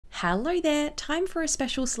Hello there, time for a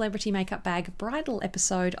special celebrity makeup bag bridal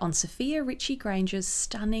episode on Sofia Richie Grainge's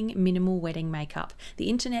stunning minimal wedding makeup. The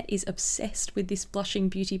internet is obsessed with this blushing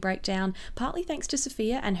beauty breakdown, partly thanks to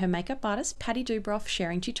Sofia and her makeup artist Pati Dubroff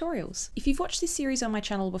sharing tutorials. If you've watched this series on my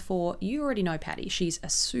channel before, you already know Pati. She's a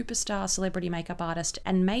superstar celebrity makeup artist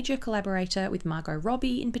and major collaborator with Margot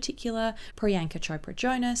Robbie in particular, Priyanka Chopra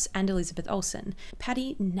Jonas and Elizabeth Olsen.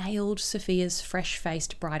 Pati nailed Sofia's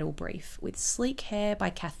fresh-faced bridal brief with sleek hair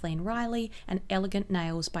by Kathleen Riley and elegant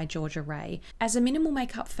nails by Georgia Ray. As a minimal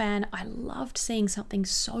makeup fan, I loved seeing something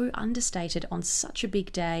so understated on such a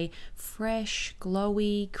big day. Fresh,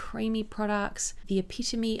 glowy, creamy products, the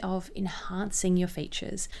epitome of enhancing your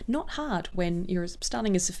features. Not hard when you're as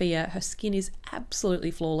stunning as Sofia. Her skin is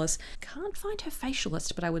absolutely flawless. Can't find her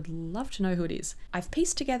facialist, but I would love to know who it is. I've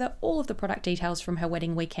pieced together all of the product details from her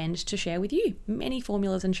wedding weekend to share with you. Many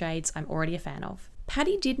formulas and shades I'm already a fan of.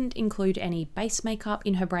 Pati didn't include any base makeup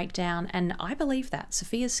in her breakdown, and I believe that.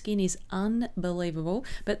 Sofia's skin is unbelievable,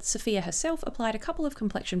 but Sofia herself applied a couple of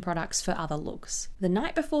complexion products for other looks. The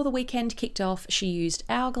night before the weekend kicked off, she used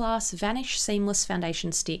Hourglass Vanish Seamless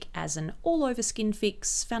Foundation Stick as an all-over skin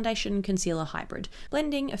fix foundation concealer hybrid,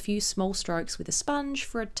 blending a few small strokes with a sponge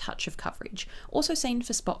for a touch of coverage, also seen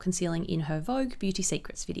for spot concealing in her Vogue Beauty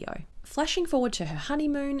Secrets video. Flashing forward to her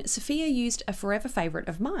honeymoon, Sofia used a forever favourite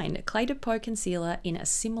of mine, Clé de Peau concealer in a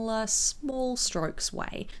similar small strokes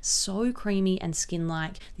way. So creamy and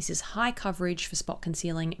skin-like. This is high coverage for spot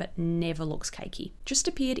concealing, but never looks cakey. Just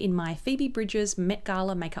appeared in my Phoebe Bridgers Met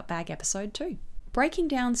Gala makeup bag episode too. Breaking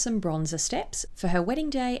down some bronzer steps, for her wedding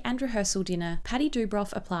day and rehearsal dinner, Pati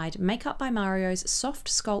Dubroff applied Makeup by Mario's Soft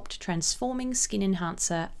Sculpt Transforming Skin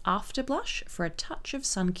Enhancer After Blush for a touch of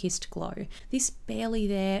sun-kissed glow. This barely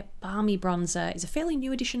there, balmy bronzer is a fairly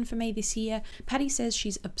new addition for me this year. Pati says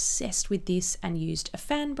she's obsessed with this and used a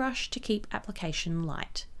fan brush to keep application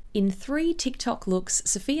light. In 3 TikTok looks,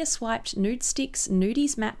 Sofia swiped Nude Sticks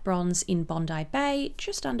Nudies Matte Bronze in Bondi Bay,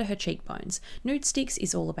 just under her cheekbones. Nude Sticks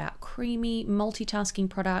is all about creamy, multitasking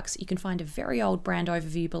products. You can find a very old brand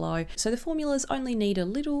overview below, so the formulas only need a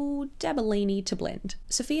little dabbleini to blend.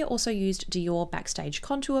 Sofia also used Dior Backstage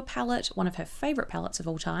Contour Palette, one of her favourite palettes of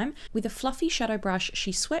all time. With a fluffy shadow brush,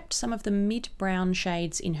 she swept some of the mid-brown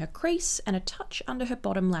shades in her crease and a touch under her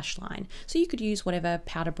bottom lash line, so you could use whatever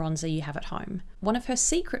powder bronzer you have at home. One of her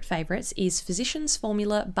secret favourites is Physicians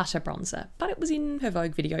Formula Butter Bronzer, but it was in her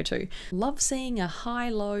Vogue video too. Love seeing a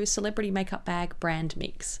high-low celebrity makeup bag brand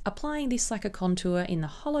mix. Applying this like a contour in the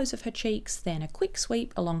hollows of her cheeks, then a quick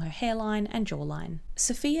sweep along her hairline and jawline.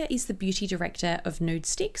 Sofia is the beauty director of Nude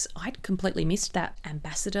Sticks. I'd completely missed that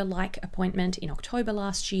ambassador-like appointment in October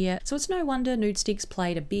last year, so it's no wonder Nude Sticks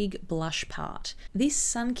played a big blush part. This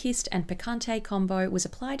sun-kissed and picante combo was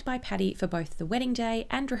applied by Pati for both the wedding day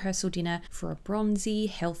and rehearsal dinner for a bronzy,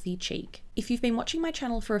 healthy cheek. If you've been watching my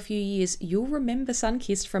channel for a few years, you'll remember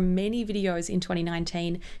Sunkissed from many videos in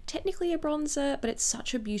 2019. Technically a bronzer, but it's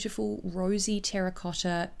such a beautiful rosy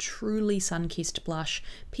terracotta, truly sun-kissed blush,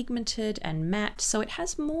 pigmented and matte, so it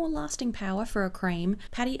has more lasting power for a cream.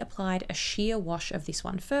 Pati applied a sheer wash of this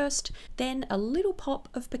one first, then a little pop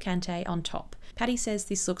of picante on top. Pati says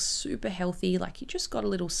this looks super healthy, like you just got a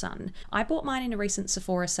little sun. I bought mine in a recent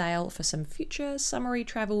Sephora sale for some future summery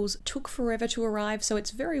travels. Took forever to arrive, so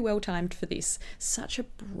it's very well timed for this. Such a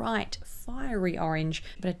bright, fiery orange,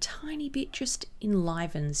 but a tiny bit just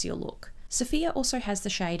enlivens your look. Sofia also has the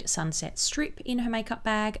shade Sunset Strip in her makeup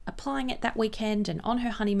bag, applying it that weekend and on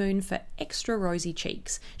her honeymoon for extra rosy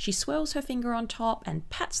cheeks. She swirls her finger on top and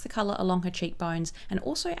pats the colour along her cheekbones, and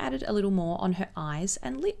also added a little more on her eyes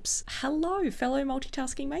and lips. Hello, fellow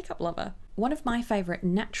multitasking makeup lover. One of my favourite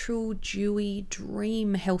natural, dewy,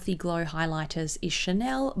 dream healthy glow highlighters is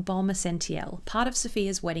Chanel Baume Essentiel, part of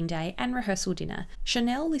Sofia's wedding day and rehearsal dinner.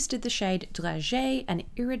 Chanel listed the shade Dragé, an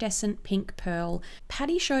iridescent pink pearl.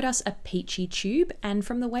 Pati showed us a peachy tube, and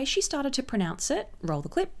from the way she started to pronounce it, roll the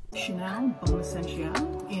clip. Chanel Baume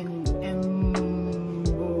Essentiel in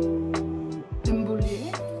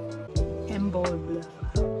Embolie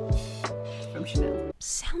from Chanel.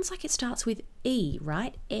 Sounds like it starts with E,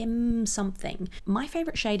 right? M something. My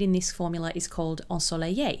favourite shade in this formula is called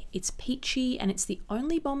Ensoleillé. It's peachy and it's the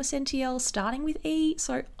only Baume Essentiel starting with E,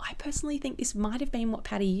 so I personally think this might have been what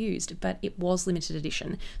Pati used, but it was limited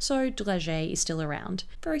edition, so Dragé is still around.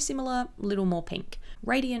 Very similar, little more pink.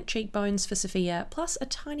 Radiant cheekbones for Sofia, plus a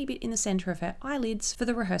tiny bit in the centre of her eyelids for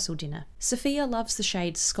the rehearsal dinner. Sofia loves the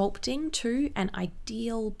shade Sculpting too, an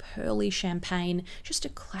ideal pearly champagne, just a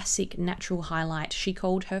classic natural highlight she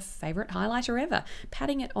called her favourite highlighter ever,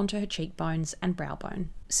 patting it onto her cheekbones and brow bone.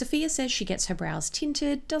 Sofia says she gets her brows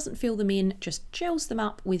tinted, doesn't fill them in, just gels them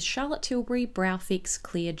up with Charlotte Tilbury Brow Fix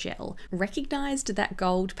Clear Gel. Recognised that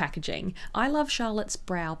gold packaging. I love Charlotte's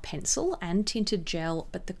brow pencil and tinted gel,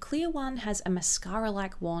 but the clear one has a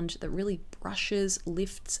mascara-like wand that really brushes,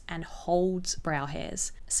 lifts and holds brow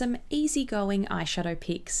hairs. Some easygoing eyeshadow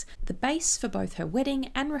picks. The base for both her wedding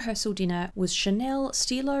and rehearsal dinner was Chanel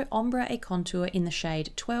Stilo Ombre et Contour in the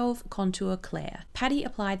shade 12 Contour Clair. Pati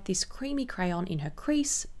applied this creamy crayon in her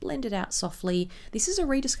crease, blended out softly. This is a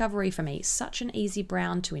rediscovery for me, such an easy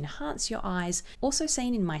brown to enhance your eyes, also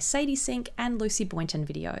seen in my Sadie Sink and Lucy Boynton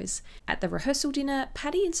videos. At the rehearsal dinner,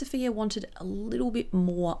 Pati and Sofia wanted a little bit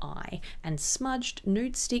more eye and smudged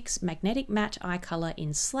Nude Sticks Magnetic Matte Eye Colour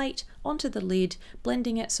in Slate onto the lid,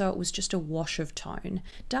 blending it so it was just a wash of tone.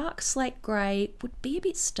 Dark slate grey would be a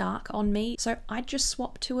bit stark on me, so I'd just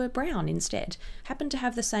swap to a brown instead. Happened to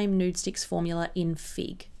have the same Nude Sticks formula in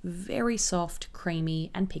Fig. Very soft, creamy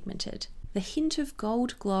and pigmented. The hint of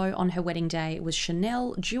gold glow on her wedding day was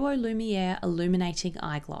Chanel Duo Lumiere Illuminating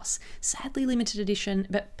Eye Gloss. Sadly limited edition,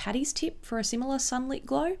 but Pati's tip for a similar sunlit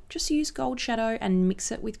glow? Just use gold shadow and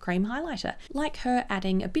mix it with cream highlighter, like her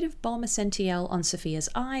adding a bit of Balm Essentiel on Sofia's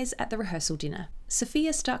eyes at the rehearsal dinner.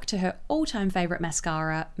 Sofia stuck to her all-time favourite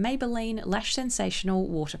mascara, Maybelline Lash Sensational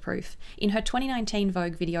Waterproof. In her 2019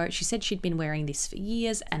 Vogue video, she said she'd been wearing this for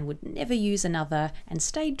years and would never use another, and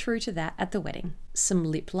stayed true to that at the wedding. Some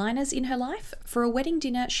lip liners in her life. For a wedding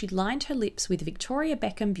dinner, she lined her lips with Victoria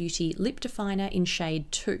Beckham Beauty Lip Definer in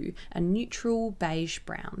shade 2, a neutral beige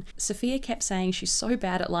brown. Sofia kept saying she's so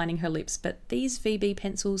bad at lining her lips, but these VB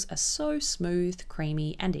pencils are so smooth,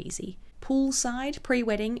 creamy and easy. Poolside,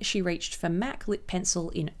 pre-wedding, she reached for MAC Lip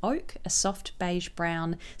Pencil in Oak, a soft beige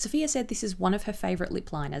brown. Sofia said this is one of her favourite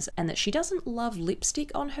lip liners and that she doesn't love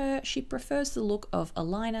lipstick on her, she prefers the look of a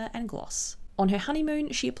liner and gloss. On her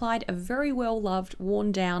honeymoon, she applied a very well-loved,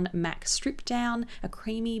 worn-down MAC Strip Down, a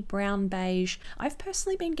creamy brown beige. I've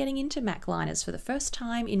personally been getting into MAC liners for the first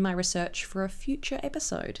time in my research for a future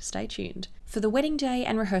episode. Stay tuned. For the wedding day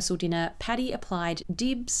and rehearsal dinner, Pati applied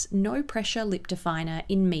Dibs No Pressure Lip Definer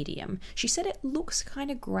in medium. She said it looks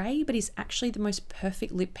kind of grey, but is actually the most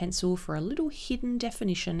perfect lip pencil for a little hidden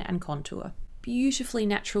definition and contour. Beautifully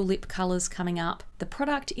natural lip colours coming up. The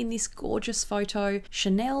product in this gorgeous photo,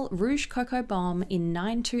 Chanel Rouge Coco Balm in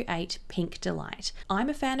 928 Pink Delight. I'm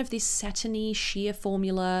a fan of this satiny sheer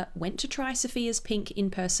formula. Went to try Sofia's pink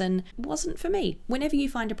in person. Wasn't for me. Whenever you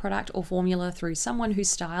find a product or formula through someone whose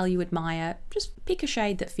style you admire, just pick a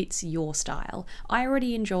shade that fits your style. I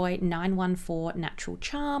already enjoy 914 Natural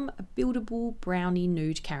Charm, a buildable brownie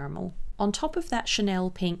nude caramel. On top of that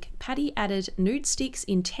Chanel pink, Pati added Nude Sticks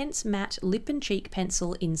Intense Matte Lip and Cheek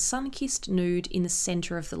Pencil in Sun-Kissed Nude in the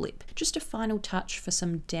centre of the lip. Just a final touch for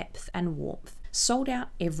some depth and warmth. Sold out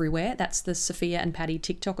everywhere, that's the Sofia and Pati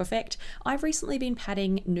TikTok effect. I've recently been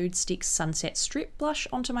patting Nude Sticks Sunset Strip Blush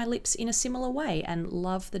onto my lips in a similar way and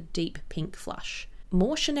love the deep pink flush.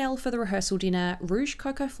 More Chanel for the rehearsal dinner, Rouge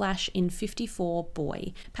Coco Flash in 54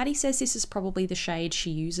 Boy. Pati says this is probably the shade she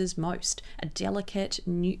uses most, a delicate,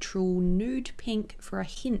 neutral, nude pink for a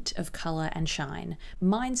hint of colour and shine.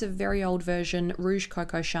 Mine's a very old version, Rouge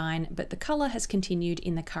Coco Shine, but the colour has continued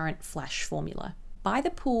in the current Flash formula. By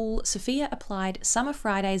the pool, Sofia applied Summer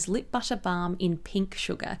Friday's Lip Butter Balm in Pink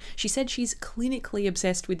Sugar. She said she's clinically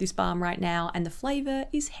obsessed with this balm right now and the flavour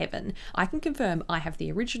is heaven. I can confirm I have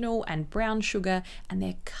the original and brown sugar and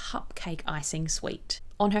they're cupcake icing sweet.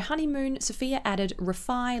 On her honeymoon, Sofia added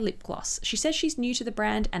Refi Lip Gloss. She says she's new to the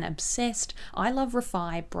brand and obsessed. I love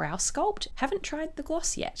Refi Brow Sculpt. Haven't tried the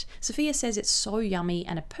gloss yet. Sofia says it's so yummy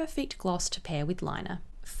and a perfect gloss to pair with liner.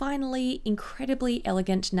 Finally, incredibly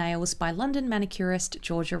elegant nails by London manicurist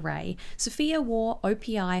Georgia Ray. Sofia wore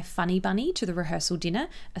OPI Funny Bunny to the rehearsal dinner,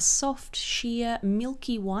 a soft, sheer,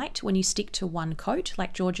 milky white when you stick to one coat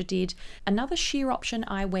like Georgia did. Another sheer option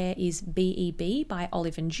I wear is BEB by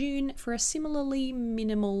Olive & June for a similarly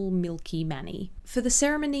minimal, milky mani. For the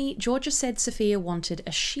ceremony, Georgia said Sofia wanted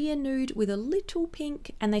a sheer nude with a little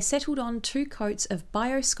pink, and they settled on 2 coats of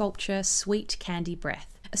Biosculpture Sweet Candy Breath.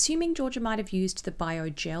 Assuming Georgia might have used the Bio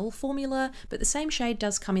Gel formula, but the same shade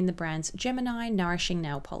does come in the brand's Gemini Nourishing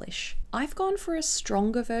Nail Polish. I've gone for a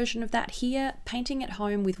stronger version of that here, painting at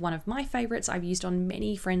home with one of my favourites I've used on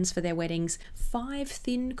many friends for their weddings, 5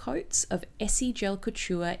 thin coats of Essie Gel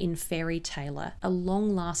Couture in Fairy Tailor, a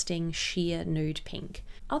long-lasting sheer nude pink.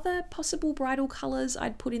 Other possible bridal colours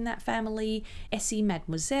I'd put in that family, Essie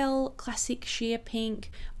Mademoiselle, Classic Sheer Pink,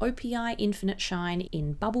 OPI Infinite Shine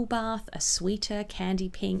in Bubble Bath, a sweeter candy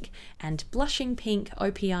pink, and Blushing Pink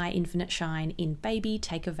OPI Infinite Shine in Baby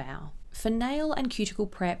Take a Vow. For nail and cuticle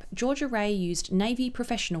prep, Georgia Ray used Navy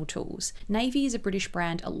Professional tools. Navy is a British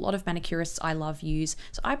brand a lot of manicurists I love use,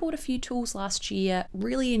 so I bought a few tools last year,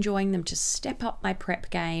 really enjoying them to step up my prep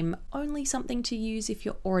game. Only something to use if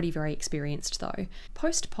you're already very experienced though.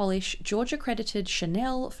 Post-polish, Georgia credited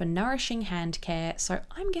Chanel for nourishing hand care, so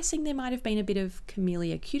I'm guessing there might have been a bit of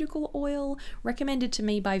Camellia cuticle oil, recommended to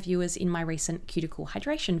me by viewers in my recent cuticle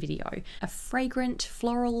hydration video. A fragrant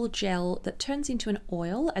floral gel that turns into an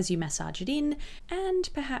oil as you massage it in, and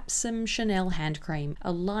perhaps some Chanel hand cream,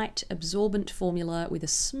 a light absorbent formula with a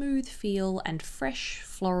smooth feel and fresh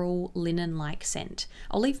floral linen-like scent.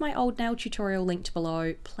 I'll leave my old nail tutorial linked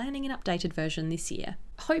below, planning an updated version this year.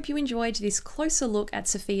 Hope you enjoyed this closer look at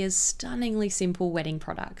Sofia's stunningly simple wedding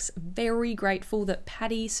products. Very grateful that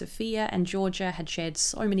Pati, Sofia and Georgia had shared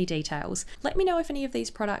so many details. Let me know if any of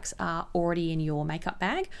these products are already in your makeup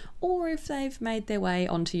bag or if they've made their way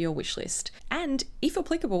onto your wish list. And if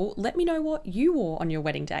applicable, let me know what you wore on your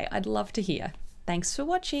wedding day. I'd love to hear. Thanks for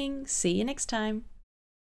watching. See you next time.